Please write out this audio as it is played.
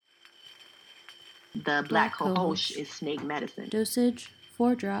The black cohosh is snake medicine. Dosage,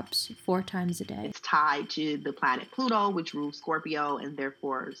 4 drops, 4 times a day. It's tied to the planet Pluto, which rules Scorpio, and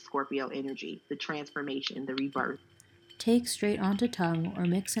therefore Scorpio energy, the transformation, the rebirth. Take straight onto tongue or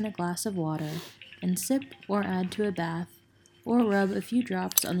mix in a glass of water and sip or add to a bath or rub a few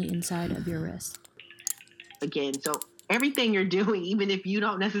drops on the inside of your wrist. Again, so everything you're doing, even if you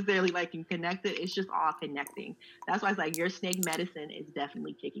don't necessarily can connect it, it's just all connecting. That's why it's your snake medicine is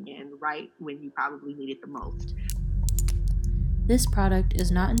definitely kicking in right when you probably need it the most. This product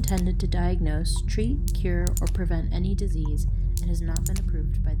is not intended to diagnose, treat, cure, or prevent any disease and has not been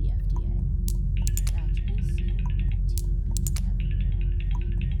approved by the FDA.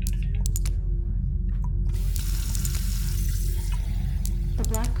 The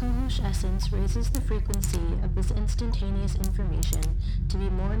black cohosh essence raises the frequency of this instantaneous information to be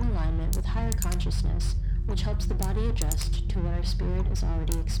more in alignment with higher consciousness, which helps the body adjust to what our spirit is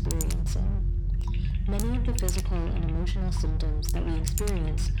already experiencing. Many of the physical and emotional symptoms that we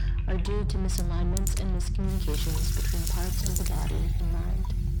experience are due to misalignments and miscommunications between parts of the body and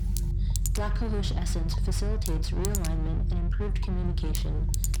mind. Black cohosh essence facilitates realignment and improved communication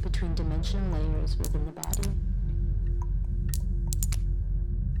between dimensional layers within the body.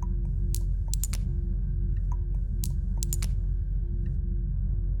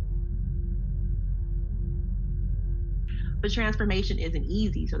 But transformation isn't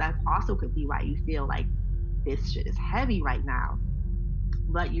easy, so that also could be why you feel like this shit is heavy right now.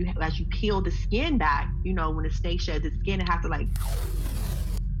 But as you peel the skin back, when a snake sheds its skin, it has to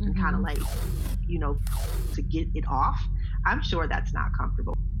kind of to get it off. I'm sure that's not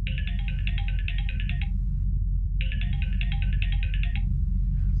comfortable.